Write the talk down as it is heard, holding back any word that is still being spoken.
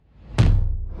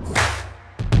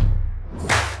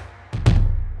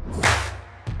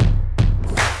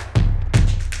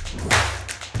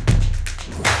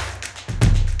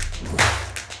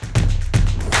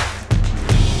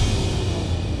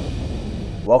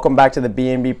Welcome back to the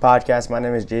B&B podcast. My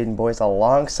name is Jaden Boyce.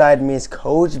 Alongside me is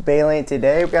Coach Bailey. And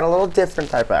today we've got a little different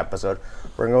type of episode.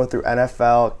 We're going to go through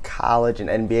NFL, college, and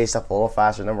NBA stuff a little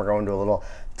faster. And then we're going to do a little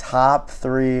top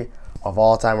 3 of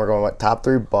all time. We're going with top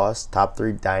 3 busts, top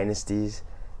 3 dynasties.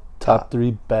 Top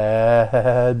 3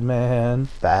 bad man,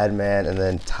 and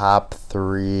then top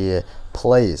 3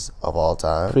 plays of all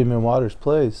time. Premium Waters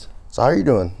plays. So how are you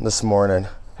doing this morning?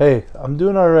 Hey, I'm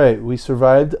doing all right. We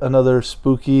survived another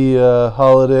spooky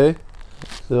holiday.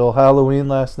 The old Halloween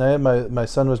last night. My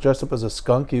son was dressed up as a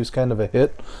skunk. He was kind of a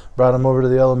hit. Brought him over to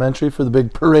the elementary for the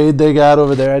big parade they got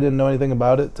over there. I didn't know anything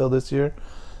about it till this year.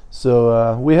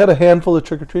 So we had a handful of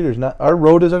trick-or-treaters. Our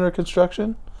road is under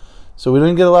construction, so we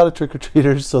didn't get a lot of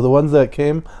trick-or-treaters. So the ones that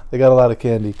came, they got a lot of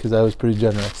candy because I was pretty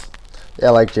generous. Yeah,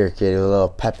 I liked your kid. A little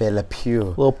Pepe Le Pew.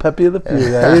 Little Pepe Le Pew,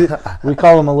 yeah. We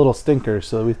call him a little stinker,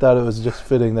 so we thought it was just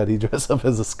fitting that he dressed up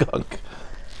as a skunk.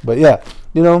 But yeah,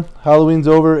 Halloween's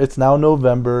over. It's now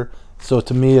November, so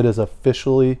to me it is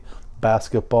officially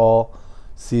basketball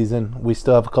season. We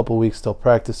still have a couple weeks till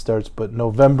practice starts, but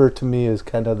November to me is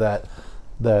kind of that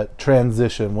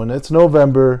transition. When it's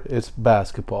November, it's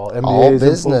basketball. NBA all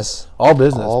business. All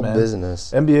business, all man.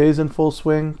 business. NBA's in full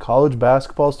swing. College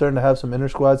basketball starting to have some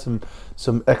inter-squad,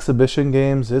 some exhibition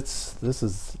games. This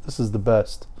is the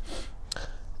best.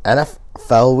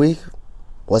 NFL week,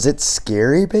 was it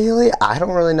scary, Bailey? I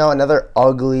don't really know. Another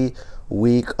ugly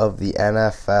week of the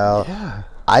NFL. Yeah.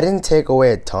 I didn't take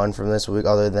away a ton from this week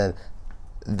other than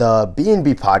the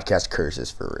B&B podcast curses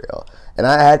for real. And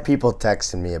I had people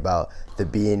texting me about the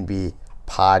B&B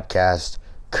podcast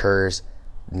curse.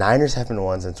 Niners haven't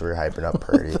won since we were hyping up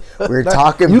Purdy. We were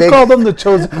talking you big. You called him the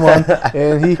chosen one,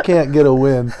 and he can't get a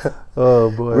win. Oh,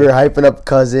 boy. We were hyping up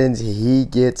Cousins. He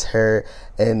gets hurt.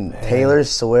 And Taylor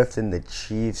Swift and the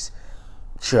Chiefs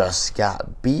just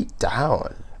got beat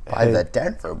down by the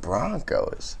Denver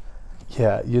Broncos.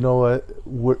 Yeah, you know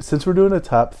what? Since we're doing a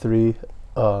top 3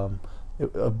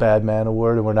 a bad man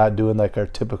award, and we're not doing like our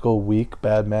typical week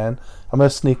bad man, I'm going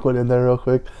to sneak one in there real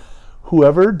quick.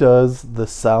 Whoever does the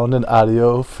sound and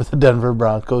audio for the Denver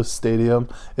Broncos stadium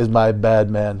is my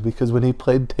bad man, because when he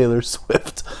played Taylor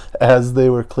Swift as they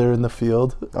were clearing the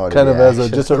field, as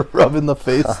just a rub in the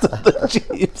face to the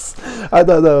Chiefs, I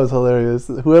thought that was hilarious.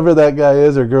 Whoever that guy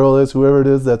is or girl is, whoever it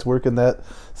is that's working that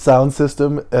sound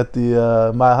system at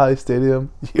the Mile High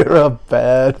Stadium, you're a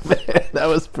bad man. That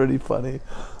was pretty funny.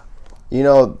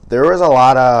 There was a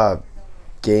lot of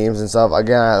games and stuff.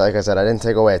 Again, like I said, I didn't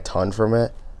take away a ton from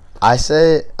it. I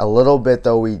say a little bit,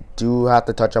 though, we do have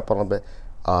to touch up on a bit.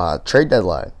 Trade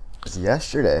deadline was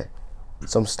yesterday.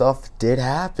 Some stuff did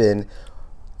happen.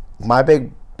 My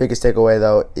biggest takeaway,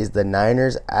 though, is the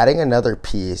Niners adding another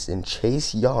piece in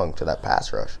Chase Young to that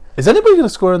pass rush. Is anybody going to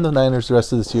score in the Niners the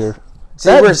rest of this year? See,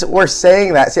 we're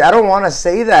saying that. See, I don't want to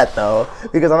say that, though,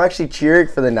 because I'm actually cheering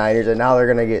for the Niners, and now they're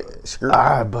going to get screwed.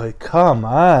 But come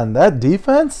on. That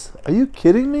defense? Are you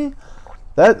kidding me?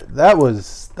 That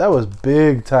was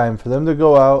big time for them to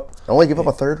go out. Only give up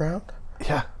a third round?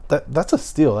 Yeah, that's a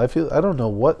steal. I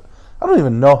don't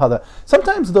even know how that.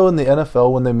 Sometimes though in the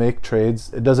NFL when they make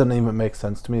trades, it doesn't even make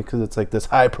sense to me because it's like this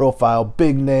high profile,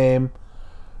 big name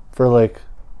for like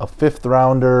a 5th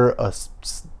rounder,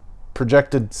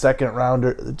 projected 2nd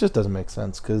rounder. It just doesn't make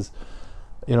sense because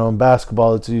in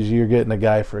basketball it's usually you're getting a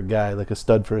guy for a guy, like a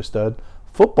stud for a stud.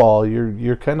 Football,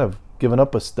 you're kind of giving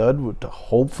up a stud to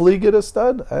hopefully get a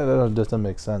stud. I don't know, it doesn't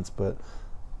make sense, but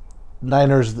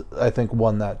Niners, I think,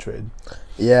 won that trade.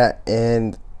 Yeah,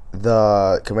 and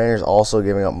the Commanders also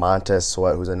giving up Montez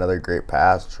Sweat, who's another great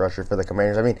pass rusher for the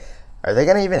Commanders. I mean, are they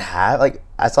going to even have, like,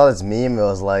 I saw this meme, it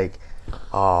was like,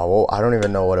 I don't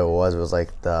even know what it was. It was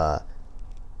like the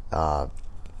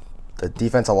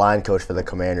defensive line coach for the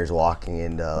Commanders walking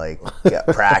into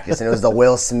practice, and it was the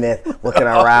Will Smith looking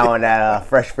around at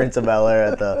Fresh Prince of Bel-Air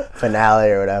at the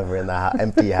finale or whatever in the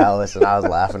empty house, and I was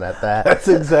laughing at that. That's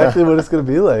exactly what it's going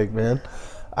to be like, man.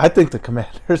 I think the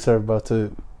Commanders are about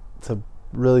to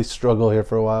really struggle here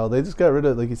for a while. They just got rid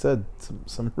of, like you said,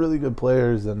 some really good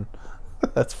players, and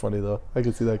that's funny though. I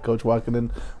can see that coach walking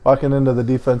into the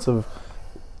defensive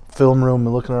film room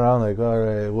and looking around like, all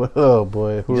right, oh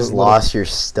boy, you just lost your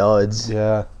studs.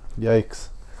 Yeah, yikes.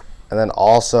 And then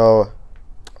also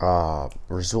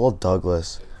Rasul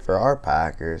Douglas for our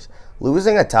Packers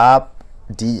losing a top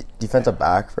defensive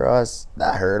back for us,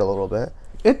 that hurt a little bit.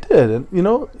 It did.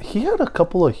 And he had a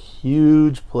couple of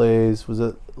huge plays. Was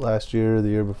it last year or the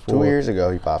year before? 2 years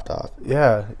ago he popped off.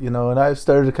 Yeah, and I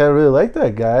started to kind of really like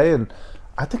that guy, and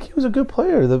I think he was a good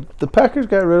player. The Packers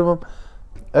got rid of him.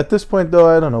 At this point, though,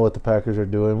 I don't know what the Packers are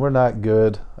doing. We're not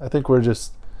good. I think we're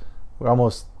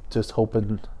almost just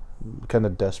hoping kind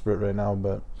of desperate right now,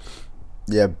 but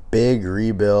Yeah, big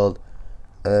rebuild.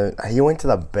 He went to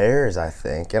the Bears, I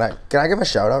think. Can I give a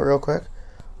shout out real quick?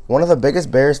 One of the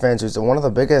biggest Bears fans, who's one of the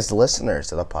biggest listeners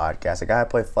to the podcast, a guy I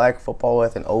play flag football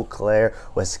with in Eau Claire,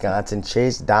 Wisconsin,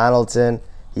 Chase Donaldson.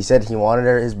 He said he wanted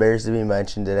his Bears to be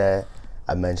mentioned today.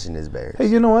 I mentioned his Bears. hey,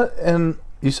 you know what? And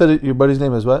you said your buddy's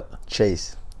name is what?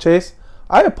 Chase. Chase.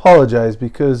 I apologize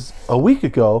because a week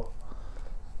ago,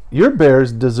 your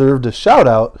Bears deserved a shout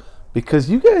out because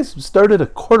you guys started a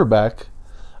quarterback.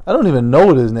 I don't even know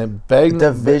what his name.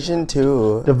 Division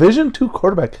II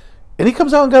quarterback, and he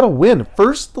comes out and got a win.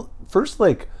 First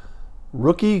like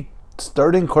rookie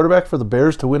starting quarterback for the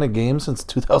Bears to win a game since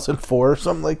 2004 or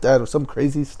something like that, or some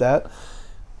crazy stat.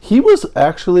 He was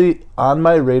actually on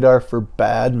my radar for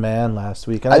bad man last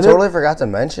week. And I totally forgot to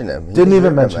mention him. Didn't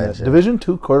even mention it. Division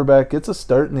II quarterback gets a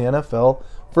start in the NFL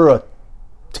for a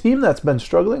team that's been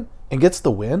struggling and gets the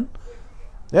win.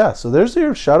 Yeah, so there's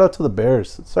your shout out to the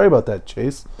Bears. Sorry about that,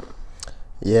 Chase.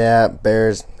 Yeah,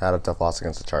 Bears had a tough loss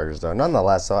against the Chargers, though.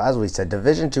 Nonetheless, so as we said,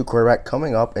 Division II quarterback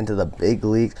coming up into the big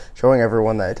leagues, showing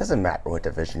everyone that it doesn't matter what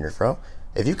division you're from.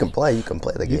 If you can play, you can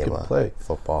play the game of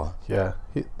football. Yeah,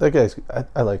 that guy's.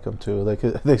 I like him too. Like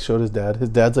they showed his dad. His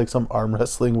dad's like some arm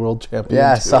wrestling world champion.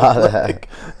 Yeah, I too. saw that. Like,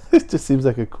 it just seems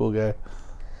like a cool guy.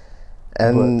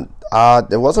 And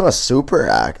it wasn't a super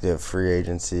active free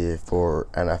agency for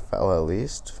NFL, at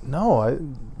least. No,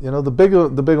 the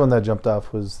big one that jumped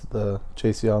off was the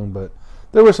Chase Young, but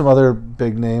there were some other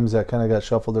big names that kind of got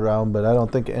shuffled around, but I don't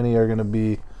think any are going to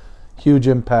be huge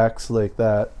impacts like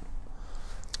that.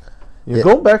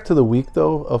 Going back to the week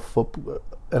though of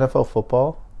NFL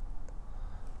football.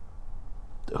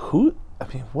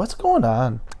 What's going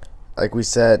on? Like we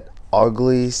said,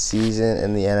 ugly season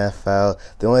in the NFL.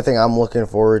 The only thing I'm looking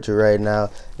forward to right now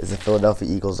is the Philadelphia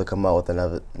Eagles to come out with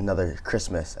another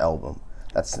Christmas album.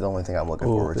 That's the only thing I'm looking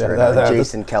forward to right now.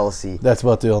 Jason Kelce. That's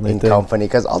about the only thing. Company.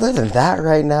 Because other than that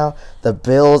right now, the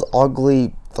Bills,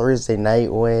 ugly Thursday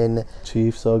night win.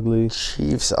 Chiefs, ugly.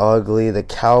 The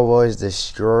Cowboys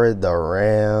destroyed the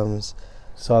Rams.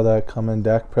 Saw that coming.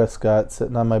 Dak Prescott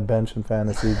sitting on my bench in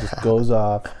fantasy just goes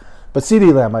off. But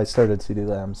CeeDee Lamb, I started CeeDee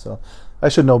Lamb, so I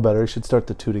should know better. I should start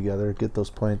the two together, get those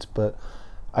points. But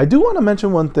I do want to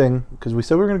mention one thing, because we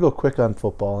said we were going to go quick on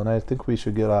football, and I think we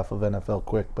should get off of NFL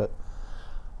quick. But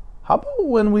how about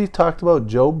when we talked about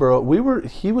Joe Burrow?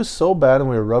 He was so bad, and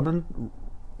we were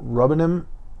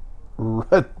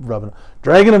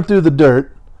dragging him through the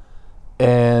dirt.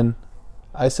 And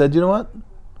I said, you know what?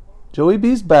 Joey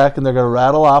B's back, and they're going to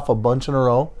rattle off a bunch in a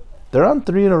row. They're on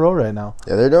 3 in a row right now.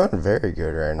 Yeah, they're doing very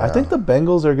good right now. I think the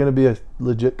Bengals are going to be a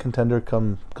legit contender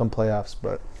come playoffs,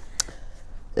 but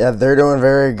yeah, they're doing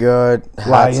very good.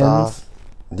 Hats off.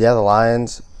 Yeah, the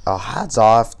Lions. Hats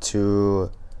off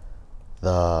to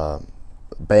the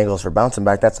Bengals for bouncing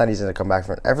back. That's not easy to come back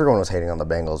from. Everyone was hating on the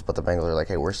Bengals, but the Bengals are like,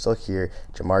 hey, we're still here.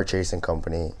 Jamar Chase and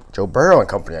company, Joe Burrow and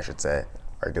company, I should say,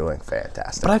 are doing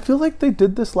fantastic. But I feel like they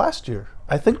did this last year.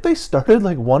 I think they started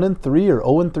like 1-3 or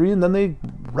 0-3, and then they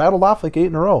rattled off like 8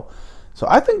 in a row. So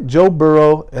I think Joe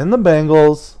Burrow and the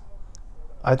Bengals,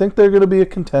 I think they're going to be a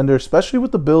contender, especially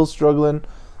with the Bills struggling.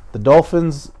 The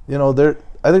Dolphins,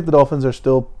 I think the Dolphins are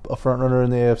still a front runner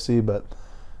in the AFC, but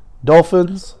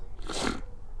Dolphins,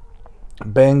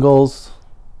 Bengals,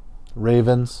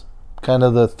 Ravens, kind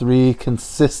of the 3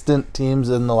 consistent teams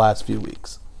in the last few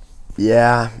weeks.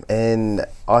 Yeah, and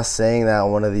us saying that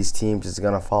one of these teams is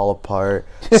going to fall apart.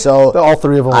 So all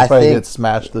 3 of them will probably get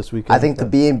smashed this weekend. I think the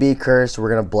B&B curse, we're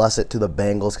going to bless it to the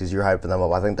Bengals because you're hyping them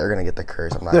up. I think they're going to get the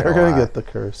curse. They're going to get the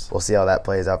curse. We'll see how that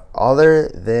plays out. Other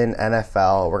than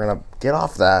NFL, we're going to get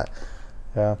off that.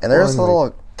 Yeah. And there's a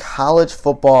little college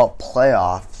football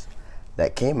playoffs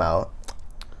that came out.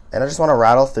 And I just want to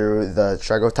rattle through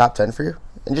should I go top 10 for you?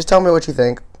 And just tell me what you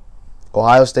think.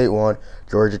 Ohio State 1,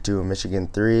 Georgia 2, Michigan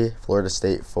 3, Florida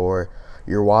State 4,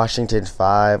 your Washington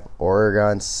 5,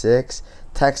 Oregon 6,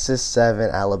 Texas 7,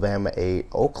 Alabama 8,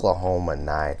 Oklahoma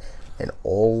 9, and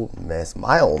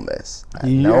my Ole Miss at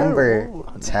number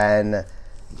 10.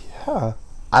 Yeah.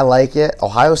 I like it.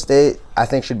 Ohio State, I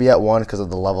think, should be at 1 because of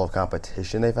the level of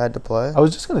competition they've had to play. I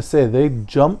was just going to say,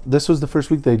 this was the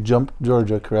first week they jumped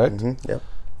Georgia, correct? Mm-hmm. Yep.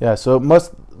 Yeah, so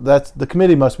the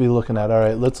committee must be looking at, all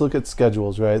right, let's look at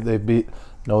schedules, right? They beat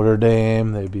Notre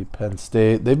Dame, they beat Penn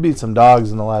State, they beat some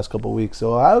dogs in the last couple of weeks.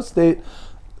 So Ohio State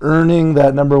earning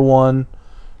that number 1.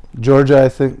 Georgia, I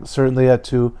think, certainly at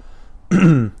 2.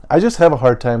 I just have a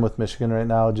hard time with Michigan right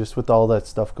now, just with all that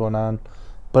stuff going on.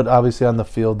 But obviously on the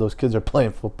field, those kids are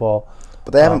playing football.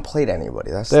 But they haven't played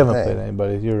anybody. They haven't played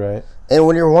anybody. You're right. And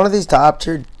when you're one of these top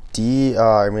tier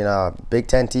Big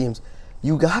Ten teams,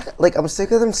 You got like I'm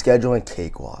sick of them scheduling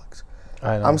cakewalks.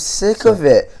 I know. I'm sick of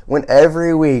it when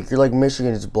every week you're like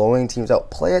Michigan is blowing teams out.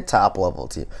 Play a top level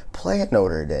team. Play at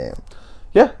Notre Dame.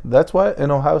 Yeah, that's why in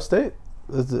Ohio State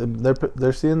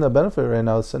they're seeing the benefit right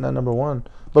now, sitting at number 1.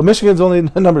 But Michigan's only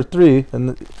number 3,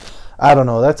 and I don't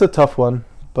know. That's a tough one.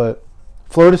 But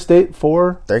Florida State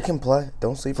 4. They can play.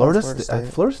 Don't sleep on Florida State.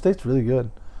 Florida State's really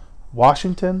good.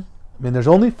 Washington. I mean, there's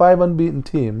only 5 unbeaten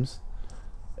teams,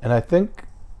 and I think.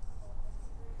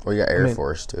 Well, you got Air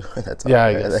Force too. That's yeah,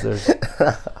 I guess there's.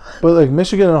 But like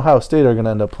Michigan and Ohio State are going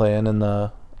to end up playing in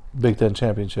the Big Ten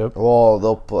championship. Well,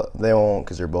 they won't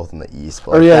because they're both in the East.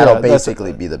 But that'll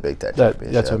basically be the Big Ten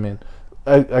championship. That's what I mean.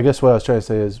 I guess what I was trying to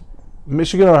say is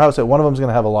Michigan or Ohio State, one of them is going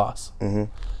to have a loss. Mm-hmm.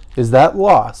 Is that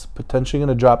loss potentially going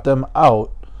to drop them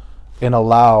out and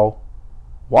allow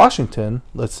Washington,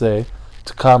 let's say,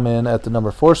 to come in at the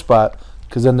number 4 spot?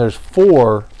 Because then there's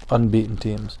 4 unbeaten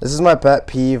teams. This is my pet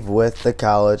peeve with the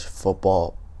college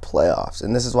football playoffs,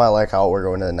 and this is why I like how we're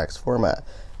going to the next format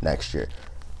next year.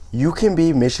 You can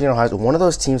be Michigan, Ohio State. One of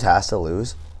those teams has to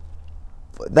lose.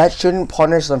 That shouldn't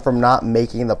punish them from not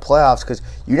making the playoffs because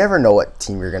you never know what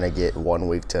team you're going to get one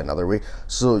week to another week.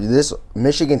 So this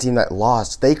Michigan team that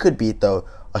lost, they could beat, though,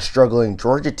 a struggling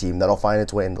Georgia team that'll find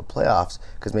its way into the playoffs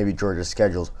because maybe Georgia's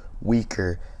schedule's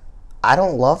weaker. I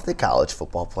don't love the college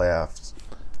football playoffs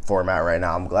format right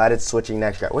now. I'm glad it's switching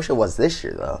next year. I wish it was this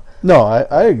year, though. No,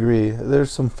 I agree.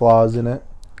 There's some flaws in it.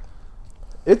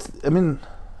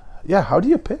 How do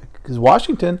you pick? Because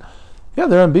Washington,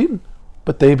 they're unbeaten.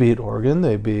 But they beat Oregon.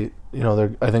 They beat, I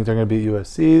think they're going to beat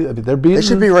USC. I mean, they're beating. They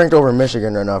should be ranked over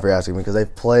Michigan right now, if you're asking me, because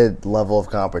they've played level of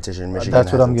competition Michigan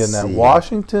That's what I'm getting seen. at.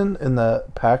 Washington in the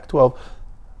Pac-12,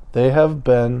 they have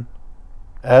been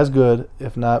as good,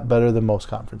 if not better, than most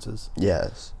conferences.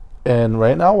 Yes. And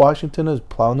right now, Washington is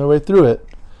plowing their way through it.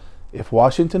 If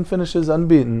Washington finishes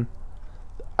unbeaten,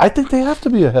 I think they have to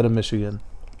be ahead of Michigan.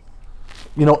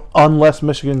 Unless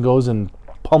Michigan goes and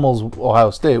pummels Ohio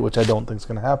State, which I don't think is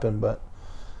going to happen, but.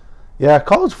 Yeah,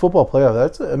 college football playoff.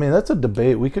 That's a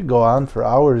debate. We could go on for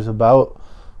hours about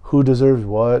who deserves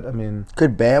what.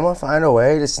 Could Bama find a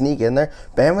way to sneak in there?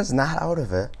 Bama's not out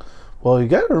of it. Well, you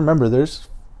got to remember, there's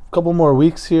a couple more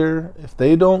weeks here. If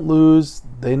they don't lose,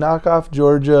 they knock off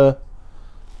Georgia.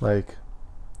 Like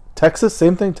Texas,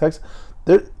 same thing. Texas,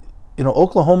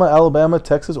 Oklahoma, Alabama,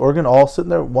 Texas, Oregon, all sitting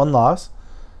there, 1 loss.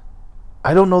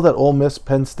 I don't know that Ole Miss,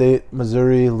 Penn State,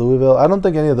 Missouri, Louisville. I don't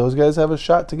think any of those guys have a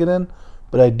shot to get in.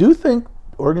 But I do think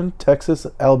Oregon, Texas,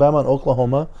 Alabama, and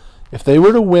Oklahoma, if they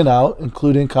were to win out,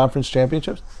 including conference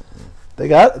championships, they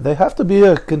have to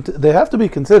be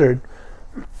considered.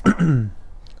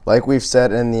 Like we've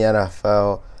said in the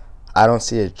NFL, I don't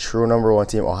see a true number 1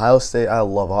 team. Ohio State, I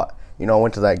love. I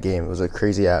went to that game. It was a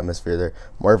crazy atmosphere there.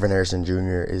 Marvin Harrison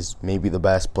Jr. is maybe the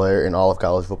best player in all of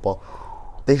college football.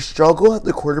 They struggle at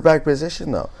the quarterback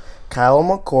position, though. Kyle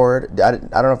McCord, I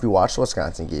don't know if you watched the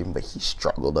Wisconsin game, but he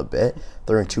struggled a bit,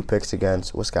 throwing 2 picks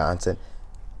against Wisconsin.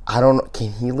 I don't know.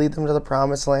 Can he lead them to the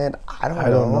promised land? I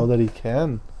don't know that he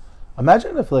can.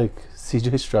 Imagine if,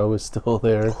 C.J. Stroud was still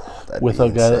there with a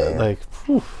guy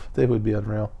they would be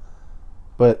unreal.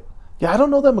 But, I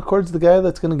don't know that McCord's the guy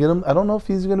that's going to get him. I don't know if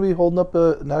he's going to be holding up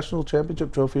a national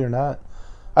championship trophy or not.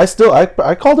 I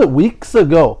called it weeks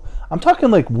ago. I'm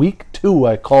talking week 2.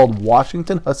 I called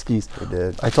Washington Huskies. You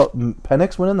did. I thought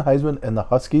Penix winning the Heisman and the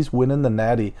Huskies winning the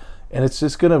Natty, and it's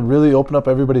just gonna really open up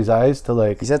everybody's eyes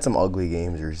to He's had some ugly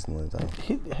games recently, though.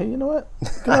 Hey, you know what?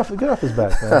 Get off his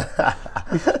back, man.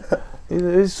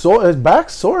 His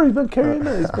back's sore. He's been carrying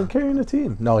the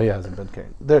team. No, he hasn't been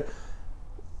carrying.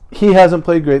 He hasn't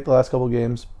played great the last couple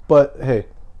games, but hey,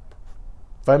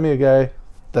 find me a guy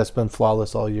that's been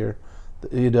flawless all year.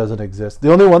 He doesn't exist.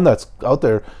 The only one that's out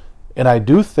there. And I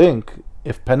do think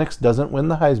if Penix doesn't win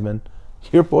the Heisman,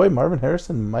 your boy Marvin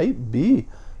Harrison might be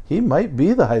the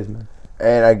Heisman.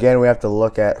 And again, we have to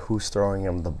look at who's throwing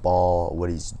him the ball, what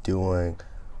he's doing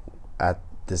at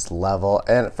this level.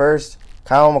 And at first,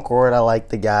 Kyle McCord, I like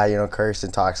the guy.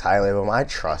 Carson talks highly of him. I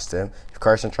trust him. If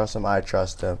Carson trusts him, I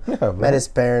trust him. Yeah, met his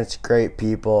parents, great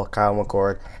people, Kyle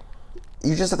McCord.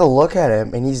 You just have to look at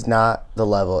him, and he's not the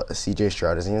level C.J.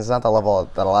 Stroud is. He's not the level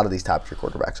that a lot of these top-tier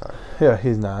quarterbacks are. Yeah,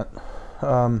 he's not.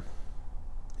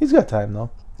 He's got time,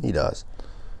 though. He does.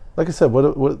 Like I said,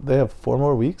 what they have 4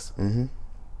 more weeks? Mm-hmm.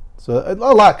 So a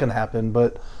lot can happen,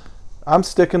 but I'm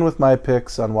sticking with my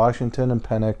picks on Washington and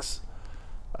Penix.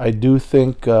 I do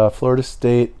think Florida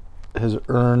State has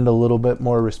earned a little bit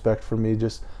more respect for me.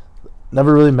 Just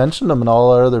never really mentioned them in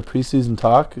all our other preseason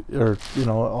talk or,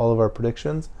 all of our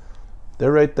predictions.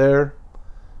 They're right there.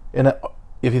 And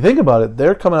if you think about it,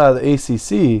 they're coming out of the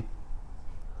ACC.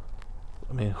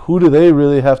 I mean, who do they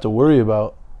really have to worry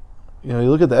about? You know, you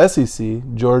look at the SEC,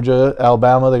 Georgia,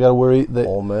 Alabama, they got to worry.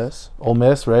 Ole Miss. Ole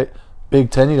Miss, right?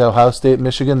 Big Ten, you got Ohio State,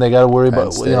 Michigan. They got to worry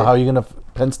about State. you know how you gonna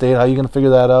Penn State. How you gonna figure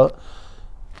that out?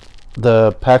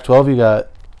 The Pac-12, you got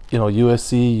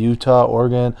USC, Utah,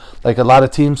 Oregon. Like a lot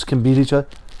of teams can beat each other.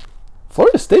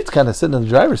 Florida State's kind of sitting in the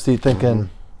driver's seat, thinking,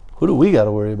 who do we got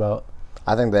to worry about?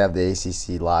 I think they have the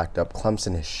ACC locked up.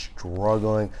 Clemson is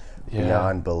struggling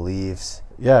beyond beliefs.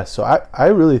 Yeah, so I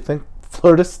really think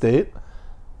Florida State,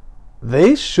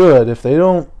 they should, if they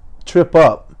don't trip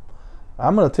up,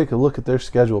 I'm going to take a look at their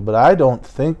schedule, but I don't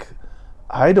think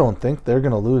they're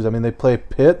going to lose. I mean, they play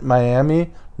Pitt,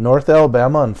 Miami, North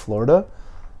Alabama, and Florida.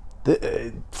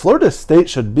 Florida State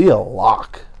should be a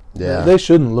lock. Yeah. They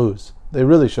shouldn't lose. They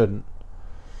really shouldn't.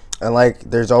 And,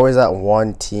 there's always that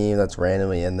one team that's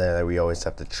randomly in there that we always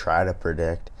have to try to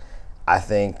predict. I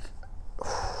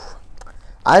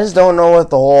just don't know with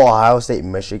the whole Ohio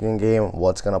State-Michigan game,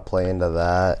 what's going to play into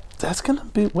that. That's going to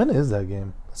be... When is that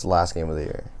game? It's the last game of the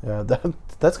year. Yeah,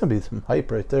 that's going to be some hype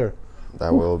right there.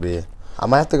 That will be. I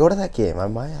might have to go to that game. I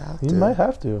might have to. You might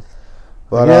have to.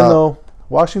 But, again, though,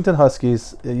 Washington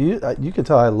Huskies, you can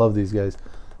tell I love these guys.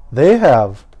 They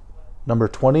have number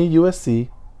 20 USC,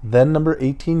 then number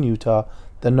 18 Utah,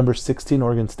 then number 16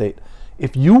 Oregon State.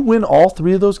 If you win all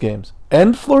three of those games,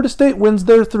 and Florida State wins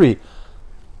their three,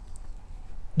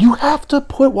 you have to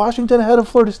put Washington ahead of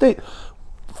Florida State.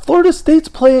 Florida State's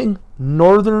playing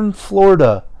Northern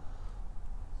Florida.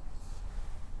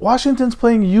 Washington's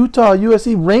playing Utah,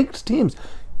 USC, ranked teams.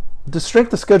 The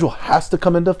strength of schedule has to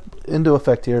come into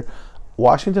effect here.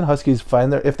 Washington Huskies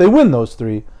if they win those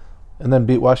three, and then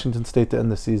beat Washington State to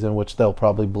end the season, which they'll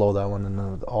probably blow that one, and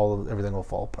then everything will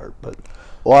fall apart. But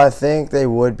I think they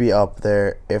would be up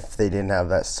there if they didn't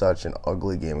have such an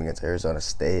ugly game against Arizona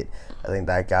State. I think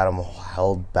that got them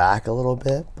held back a little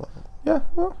bit. But yeah,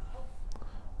 well,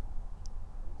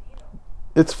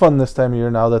 it's fun this time of year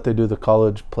now that they do the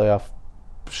college playoff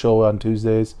show on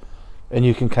Tuesdays, and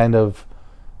you can kind of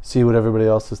see what everybody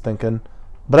else is thinking.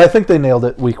 But I think they nailed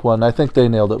it week one. I think they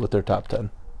nailed it with their top 10.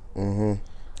 Mm-hmm.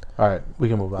 All right, we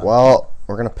can move on. Well,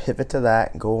 we're going to pivot to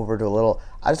that and go over to a little...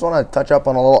 I just want to touch up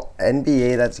on a little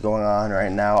NBA that's going on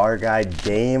right now. Our guy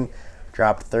Dame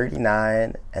dropped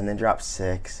 39 and then dropped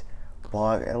 6.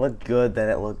 But it looked good, then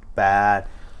it looked bad.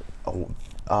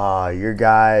 Your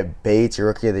guy Bates, your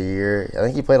rookie of the year, I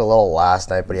think he played a little last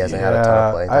night, but he hasn't had a ton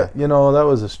of playing time. That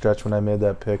was a stretch when I made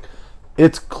that pick.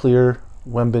 It's clear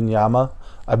Wembanyama.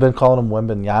 I've been calling him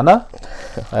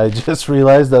Wembanyama. I just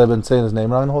realized that I've been saying his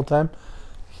name wrong the whole time.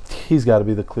 He's got to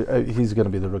be he's going to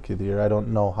be the rookie of the year. I don't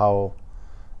know how,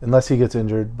 unless he gets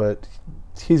injured, but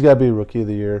he's got to be rookie of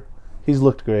the year. He's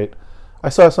looked great. I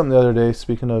saw something the other day,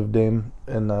 speaking of Dame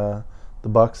and the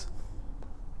Bucks,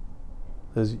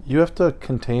 is you have to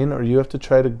contain or you have to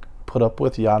try to put up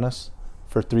with Giannis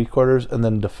for 3 quarters and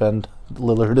then defend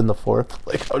Lillard in the 4th.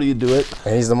 Like, how do you do it?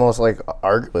 And he's the most,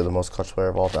 arguably the most clutch player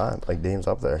of all time. Dame's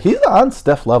up there. He's on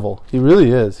Steph level. He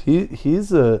really is.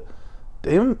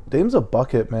 Dame's a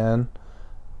bucket, man.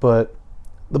 But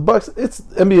the Bucks, it's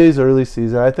NBA's early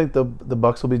season. I think the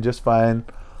Bucks will be just fine.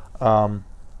 I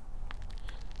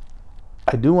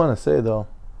do want to say, though,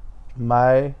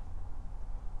 my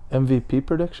MVP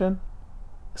prediction,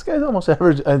 this guy's almost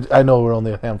average. I know we're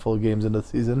only a handful of games into the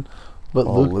season, but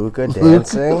Luka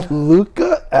dancing?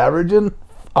 Luka averaging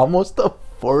almost a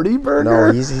 40 burger?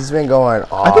 No, he's been going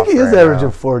off. I think he is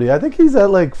averaging 40. I think he's at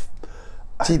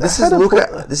See, this is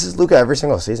Luka. This is Luka every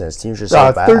single season. His team's just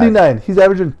so bad. 39. He's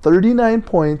averaging 39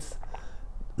 points,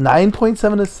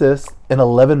 9.7 assists, and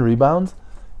 11 rebounds.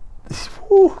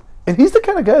 Whew. And he's the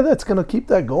kind of guy that's going to keep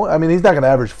that going. I mean, he's not going to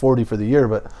average 40 for the year,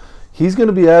 but he's going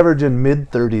to be averaging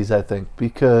mid-30s, I think,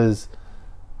 because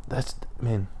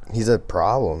he's a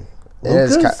problem.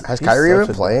 Has Kyrie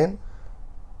been playing?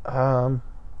 I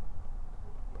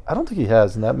don't think he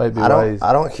has, and that might be why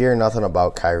I don't hear nothing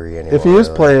about Kyrie anymore. If he is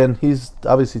playing, he's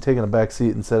obviously taking a back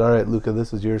seat and said, all right, Luka,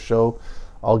 this is your show.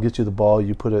 I'll get you the ball.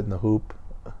 You put it in the hoop.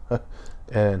 But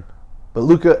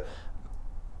Luka,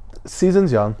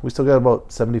 season's young. We still got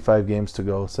about 75 games to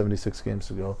go, 76 games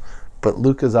to go. But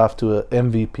Luka's off to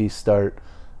an MVP start.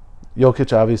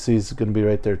 Jokic obviously is going to be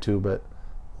right there too. But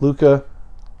Luka,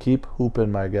 keep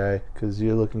hooping, my guy, because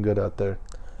you're looking good out there.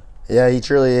 Yeah, he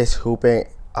truly is hooping.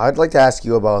 I'd like to ask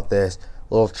you about this.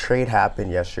 A little trade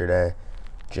happened yesterday.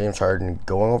 James Harden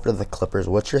going over to the Clippers.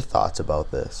 What's your thoughts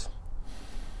about this?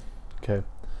 Okay.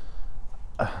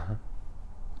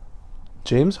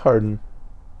 James Harden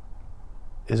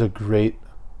is a great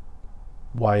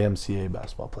YMCA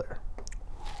basketball player.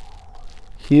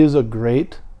 He is a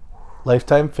great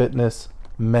Lifetime Fitness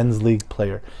men's league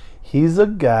player. He's a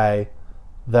guy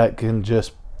that can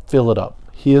just fill it up.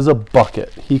 He is a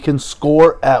bucket. He can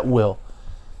score at will.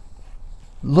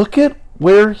 Look at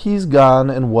where he's gone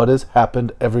and what has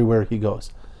happened everywhere he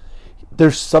goes.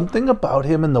 There's something about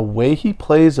him and the way he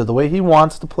plays or the way he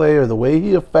wants to play or the way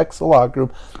he affects the locker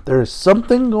room. There is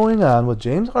something going on with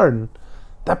James Harden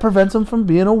that prevents him from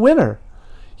being a winner.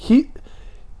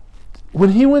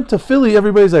 When he went to Philly,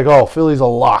 everybody's like, oh, Philly's a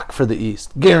lock for the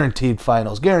East. Guaranteed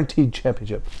finals, guaranteed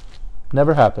championship.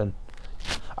 Never happened.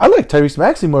 I like Tyrese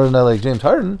Maxey more than I like James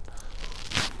Harden.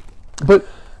 But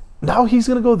now he's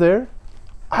going to go there.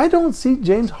 I don't see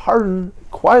James Harden,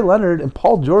 Kawhi Leonard, and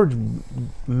Paul George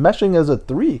meshing as a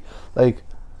three. Like,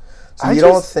 so you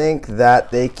don't think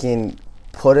that they can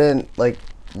put in, like,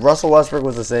 Russell Westbrook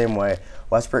was the same way.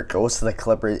 Westbrook goes to the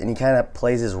Clippers, and he kind of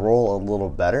plays his role a little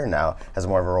better now as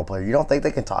more of a role player. You don't think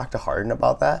they can talk to Harden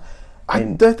about that? I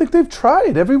think they've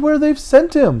tried everywhere they've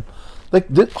sent him. Like,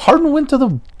 Harden went to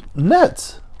the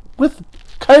Nets with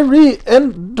Kyrie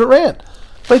and Durant.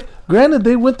 Like, granted,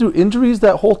 they went through injuries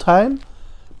that whole time,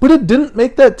 but it didn't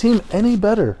make that team any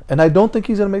better. And I don't think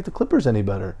he's going to make the Clippers any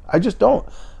better. I just don't.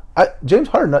 James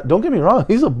Harden, don't get me wrong,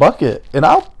 he's a bucket. And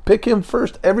I'll pick him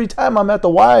first every time I'm at the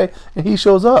Y and he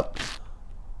shows up.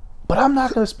 But I'm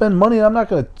not going to spend money. I'm not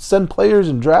going to send players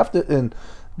and draft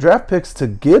picks to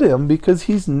get him because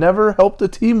he's never helped a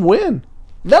team win.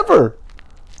 Never.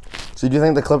 So do you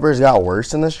think the Clippers got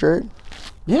worse in this trade?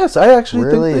 Yes, I actually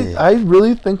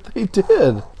really think they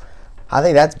did. I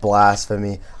think that's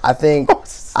blasphemy. I think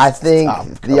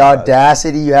the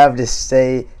audacity you have to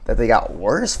say that they got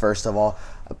worse, first of all.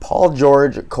 Paul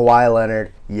George, Kawhi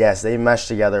Leonard, yes, they mesh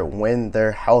together when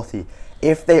they're healthy.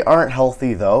 If they aren't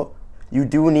healthy, though, you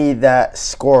do need that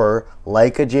scorer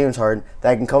like a James Harden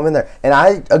that can come in there. And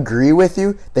I agree with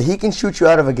you that he can shoot you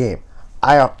out of a game.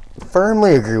 I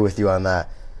firmly agree with you on that.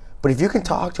 But if you can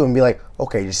talk to him and be like,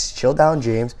 okay, just chill down,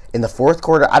 James. In the fourth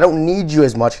quarter, I don't need you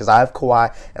as much because I have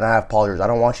Kawhi and I have Paul George. I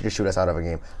don't want you to shoot us out of a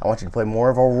game. I want you to play more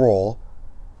of a role.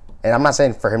 And I'm not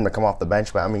saying for him to come off the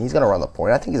bench, but I mean, he's going to run the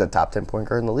point. I think he's a top 10 point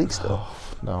guard in the league still.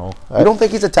 No. You don't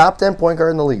think he's a top 10 point guard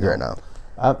in the league right now?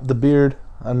 The beard,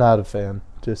 I'm not a fan.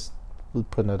 Just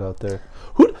putting it out there.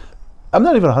 I'm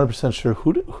not even 100% sure.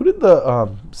 Who did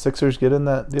the Sixers get in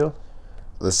that deal?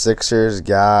 The Sixers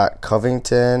got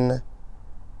Covington,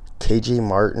 KJ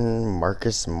Martin,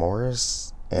 Marcus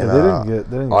Morris, and they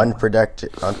didn't get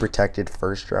unprotected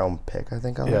first round pick, I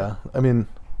think. Yeah, I mean,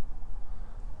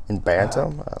 in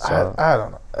Bantam. I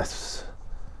don't know.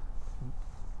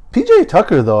 PJ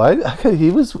Tucker though, he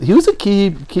was a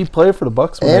key player for the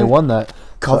Bucks when they won that.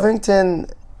 Covington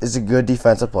is a good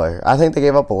defensive player. I think they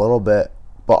gave up a little bit,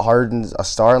 but Harden's a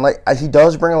star, and like he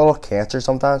does bring a little cancer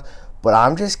sometimes. But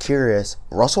I'm just curious.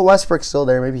 Russell Westbrook's still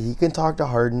there. Maybe he can talk to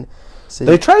Harden.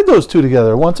 They tried those two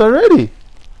together once already.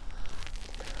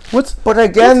 But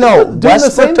again, though,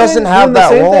 Westbrook doesn't have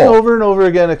that role. Thing over and over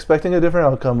again, expecting a different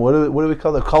outcome. What do we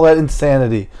call that? Call that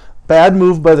insanity. Bad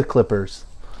move by the Clippers.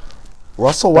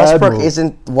 Russell Westbrook he's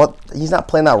not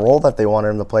playing that role that they wanted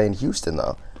him to play in Houston,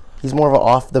 though. He's more of an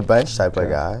off the bench type of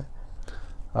guy.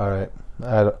 All right.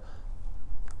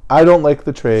 I don't like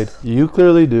the trade. You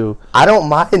clearly do. I don't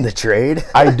mind the trade.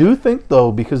 I do think, though,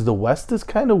 because the West is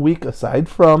kind of weak aside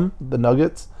from the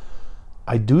Nuggets,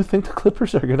 I do think the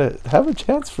Clippers are going to have a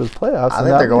chance for the playoffs. I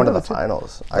think they're going to the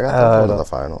finals. I got them going to the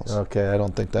finals. Okay, I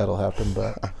don't think that'll happen,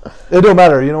 but it don't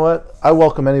matter. You know what? I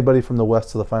welcome anybody from the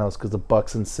West to the finals because the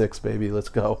Bucks in 6, baby. Let's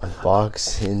go.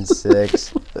 Bucks in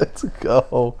 6. Let's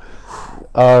go.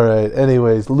 All right.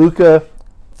 Anyways, Luka,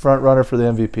 front runner for the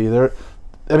MVP.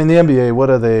 The NBA, what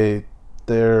are they?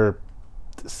 They're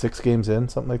 6 games in,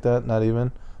 something like that. Not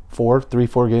even 4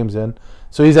 games in.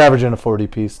 So he's averaging a 40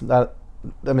 piece.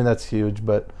 That's huge.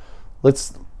 But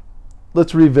let's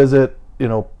revisit,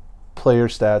 player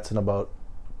stats in about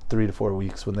 3 to 4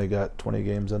 weeks when they got 20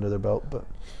 games under their belt. But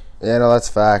yeah, no, that's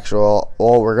factual.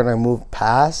 Well, we're gonna move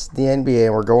past the NBA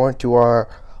and we're going to our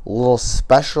little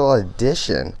special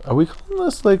edition. Are we calling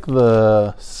this like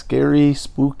the scary,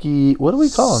 spooky? What are we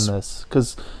calling this?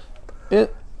 Because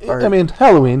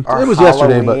Halloween. It was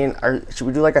yesterday, but should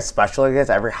we do like a special like this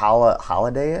every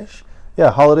holiday-ish? Yeah,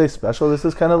 holiday special. This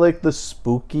is kind of like the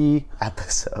spooky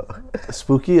episode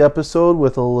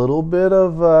with a little bit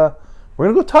of. We're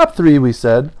gonna go top 3. We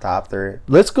said top 3.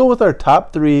 Let's go with our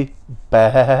top 3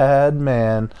 bad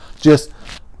man. Just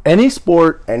any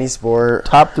sport.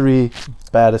 Top 3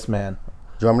 baddest man.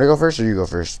 Do you want me to go first or you go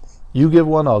first? You give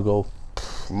one, I'll go.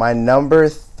 My number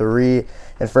 3,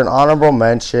 and for an honorable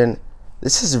mention,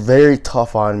 this is very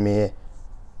tough on me.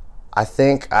 I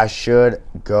think I should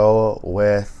go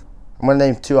with. I'm going to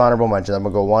name 2 honorable mentions. I'm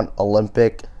going to go 1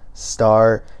 Olympic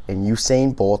star in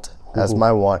Usain Bolt as Ooh.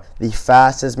 my one. The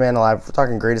fastest man alive. If we're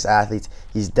talking greatest athletes,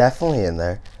 he's definitely in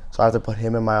there. So I have to put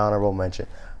him in my honorable mention.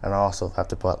 And I also have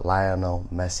to put Lionel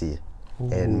Messi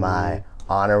in my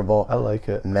honorable I like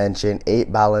it. mention.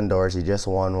 8 Ballon d'Ors. He just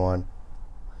won one.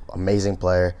 Amazing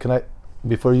player. Can I,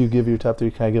 before you give your top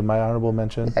 3, can I give my honorable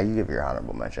mention? Yeah, you give your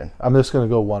honorable mention. I'm just gonna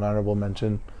go one honorable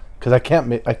mention because I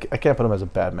can't I can't put him as a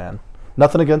bad man.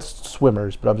 Nothing against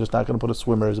swimmers, but I'm just not gonna put a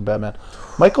swimmer as a bad man.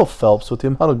 Michael Phelps, with the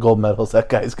amount of gold medals that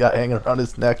guy's got hanging around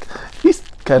his neck, he's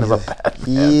kind of a bad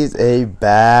man. He's a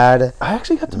bad. I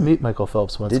actually got to meet Michael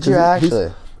Phelps once. Did you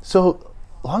actually? So,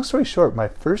 long story short, my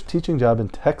first teaching job in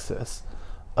Texas,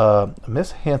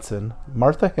 Miss Hansen,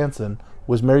 Martha Hansen,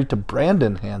 was married to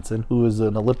Brandon Hansen, who is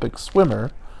an Olympic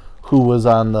swimmer, who was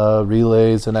on the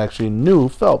relays and actually knew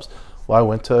Phelps. Well, I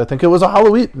went to, I think it was a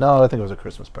Halloween. No, I think it was a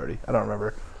Christmas party. I don't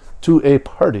remember. To a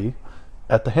party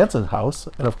at the Hansen house,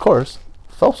 and of course,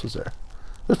 Phelps was there.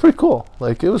 It was pretty cool.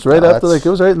 Like, it was right after, like, it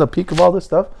was right in the peak of all this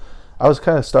stuff. I was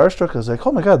kind of starstruck. I was like,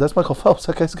 oh my God, that's Michael Phelps.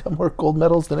 That guy's got more gold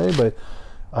medals than anybody.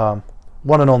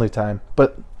 One and only time.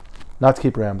 But not to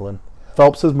keep rambling.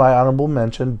 Phelps is my honorable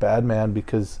mention, bad man,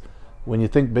 because when you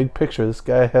think big picture, this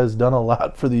guy has done a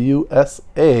lot for the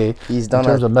USA. He's done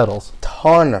in terms of medals.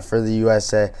 Ton for the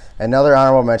USA. Another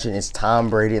honorable mention is Tom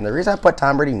Brady. And the reason I put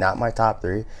Tom Brady not my top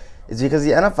 3 is because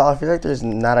the NFL, I feel like there's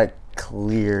not a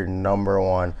clear number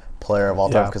 1 player of all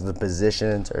time because the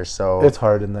positions are so it's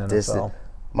hard in the distant. NFL.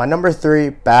 My number 3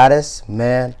 baddest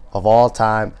man of all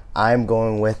time, I'm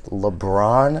going with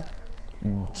LeBron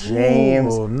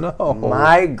James. Oh, no.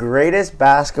 My greatest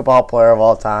basketball player of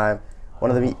all time.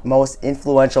 One of the most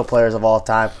influential players of all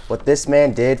time. What this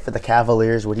man did for the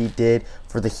Cavaliers, what he did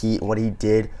for the Heat, what he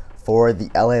did for the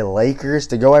LA Lakers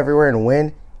to go everywhere and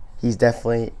win, he's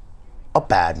definitely a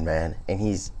bad man. And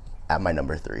he's at my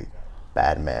number 3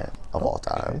 bad man of all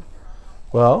time.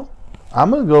 Well,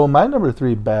 I'm going to go my number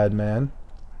 3 bad man.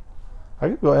 I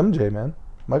could go MJ, man.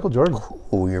 Michael Jordan.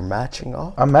 Ooh, you're matching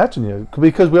up. I'm matching you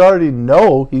because we already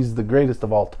know he's the greatest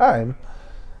of all time.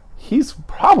 He's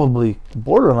probably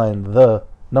borderline the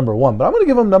number 1, but I'm going to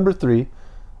give him number 3.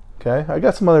 Okay, I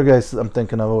got some other guys I'm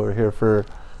thinking of over here for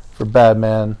bad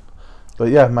man, but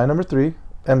yeah, my number 3,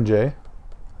 MJ.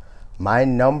 My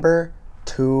number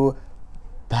 2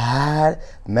 bad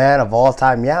man of all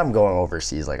time. Yeah, I'm going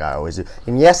overseas like I always do.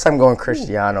 And yes, I'm going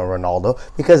Cristiano Ronaldo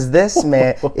because this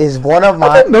man is one of my...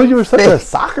 I didn't know you were such a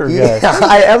soccer guy. Yeah,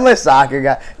 I am a soccer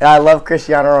guy. And I love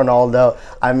Cristiano Ronaldo.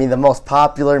 I mean, the most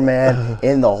popular man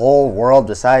in the whole world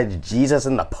besides Jesus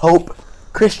and the Pope.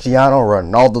 Cristiano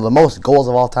Ronaldo, the most goals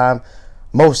of all time,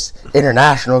 most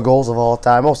international goals of all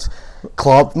time, most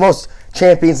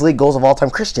Champions League goals of all time.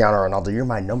 Cristiano Ronaldo, you're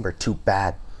my number 2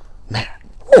 bad man.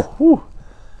 Whew.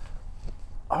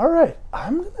 All right,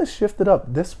 I'm going to shift it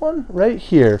up. This one right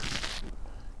here,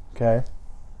 okay,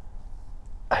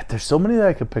 there's so many that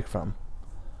I could pick from,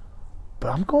 but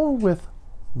I'm going with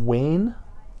Wayne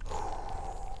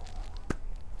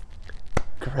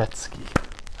Gretzky.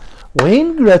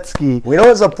 Wayne Gretzky. We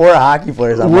don't support hockey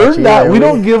players that We're much not. either. We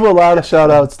don't give a lot of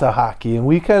shout-outs to hockey, and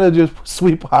we kind of just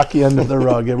sweep hockey under the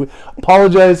rug. And we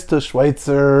apologize to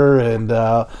Schweitzer and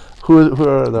who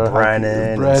are the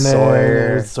Brennan,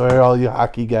 Sawyer, all you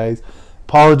hockey guys.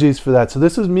 Apologies for that. So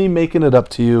this is me making it up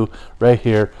to you right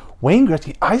here. Wayne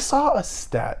Gretzky. I saw a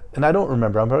stat, and I don't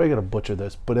remember. I'm probably gonna butcher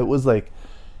this, but it was like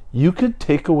you could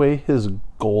take away his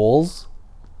goals,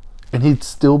 and he'd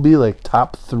still be like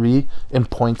top 3 in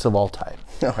points of all time.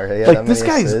 Oh, yeah, like this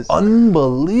guy's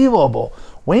unbelievable.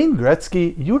 Wayne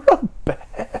Gretzky, you're a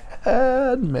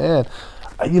bad man.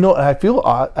 You know, I feel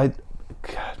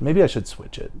God, maybe I should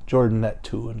switch it. Jordan at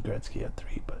 2 and Gretzky at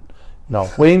 3, but no,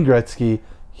 Wayne Gretzky,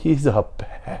 he's a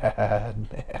bad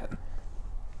man.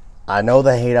 I know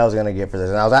the hate I was gonna get for this,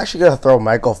 and I was actually gonna throw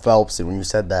Michael Phelps in when you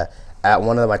said that at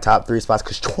one of my top 3 spots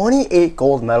because 28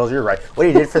 gold medals. You're right. What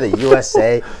he did for the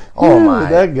USA. Oh Dude, my!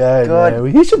 that guy, good.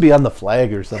 man. He should be on the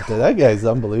flag or something. That guy's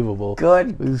unbelievable.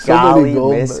 Good So many golly,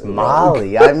 gold Miss medals.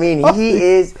 Molly. I mean, he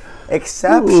is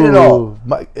exceptional.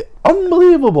 Ooh,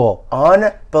 unbelievable.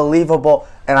 Unbelievable.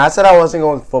 And I said I wasn't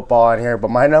going football on here, but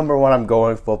my number 1, I'm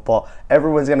going football.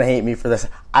 Everyone's going to hate me for this.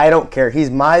 I don't care. He's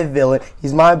my villain.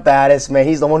 He's my baddest man.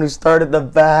 He's the one who started the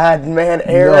bad man.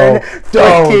 Aaron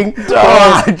freaking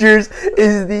Rodgers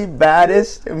is the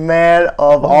baddest man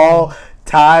of all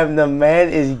time. The man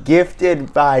is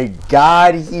gifted by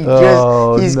God.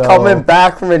 He's coming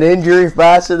back from an injury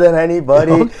faster than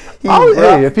anybody.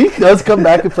 Hey, if he does come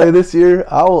back and play this year,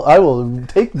 I will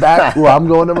take back who I'm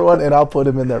going number 1 and I'll put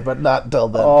him in there, but not till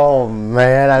then. Oh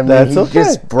man, I mean, he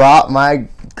just brought my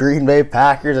Green Bay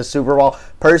Packers a Super Bowl.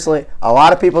 Personally, a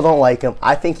lot of people don't like him.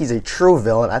 I think he's a true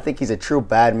villain. I think he's a true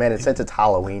bad man. And since it's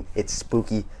Halloween, it's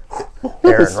spooky.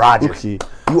 Aaron Rodgers, Spooky.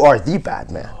 you are the bad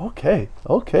man. Okay,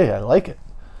 I like it.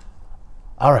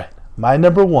 All right, my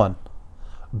number one,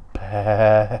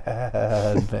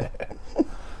 bad man.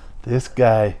 This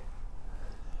guy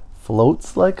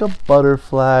floats like a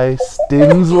butterfly,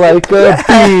 stings like a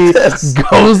bee,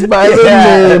 goes by the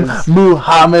name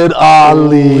Muhammad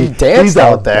Ali. He danced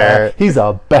out there. He's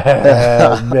a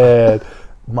bad man.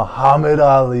 Muhammad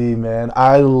Ali, man.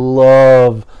 I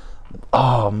love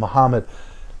Muhammad.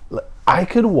 I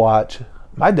could watch.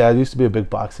 My dad used to be a big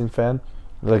boxing fan.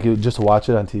 Like, he would just watch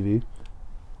it on TV.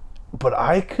 But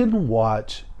I could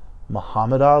watch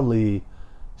Muhammad Ali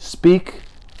speak.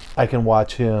 I can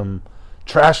watch him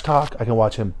trash talk. I can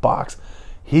watch him box.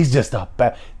 He's just a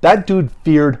bad. That dude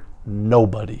feared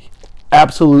nobody.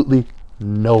 Absolutely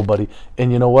nobody.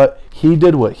 And you know what? He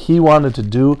did what he wanted to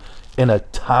do in a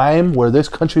time where this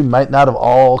country might not have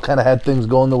all kind of had things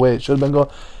going the way it should have been going.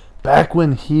 Back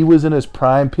when he was in his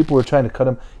prime, people were trying to cut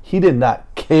him. He did not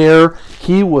care.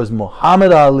 He was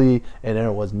Muhammad Ali, and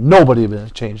there was nobody going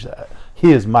to change that.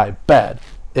 He is my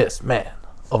baddest man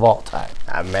of all time.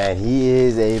 Man, he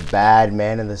is a bad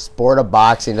man in the sport of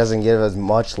boxing. Doesn't give as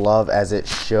much love as it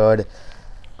should.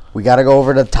 We got to go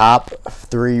over the top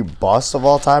 3 busts of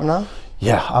all time now.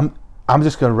 Yeah, I'm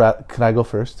just going to wrap. Can I go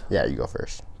first? Yeah, you go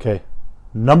first. Okay.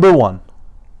 Number 1,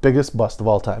 biggest bust of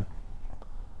all time.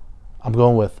 I'm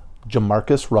going with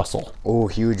Jamarcus Russell. Oh,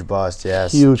 huge bust,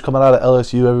 yes. Huge. Coming out of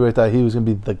LSU, everybody thought he was going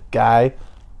to be the guy.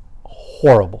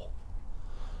 Horrible.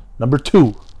 Number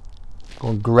 2,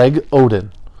 going Greg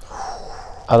Oden.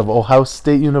 Out of Ohio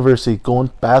State University,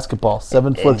 going basketball,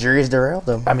 7 foot. Injuries derailed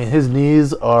him. I mean, his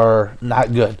knees are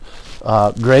not good.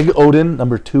 Greg Oden,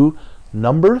 number 2.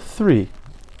 Number 3,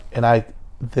 and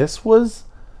this was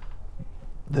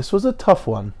a tough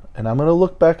one, and I'm going to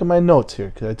look back at my notes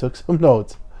here because I took some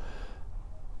notes.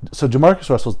 So Jamarcus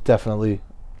Russell's definitely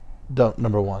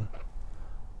number 1.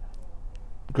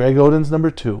 Greg Oden's number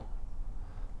 2.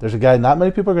 There's a guy not many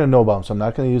people are going to know about him, so I'm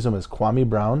not going to use him as Kwame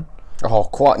Brown. Oh,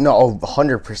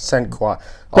 100% Quad.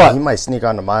 But he might sneak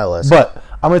onto my list. But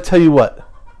I'm going to tell you what.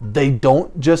 They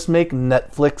don't just make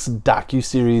Netflix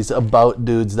docuseries about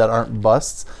dudes that aren't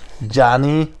busts.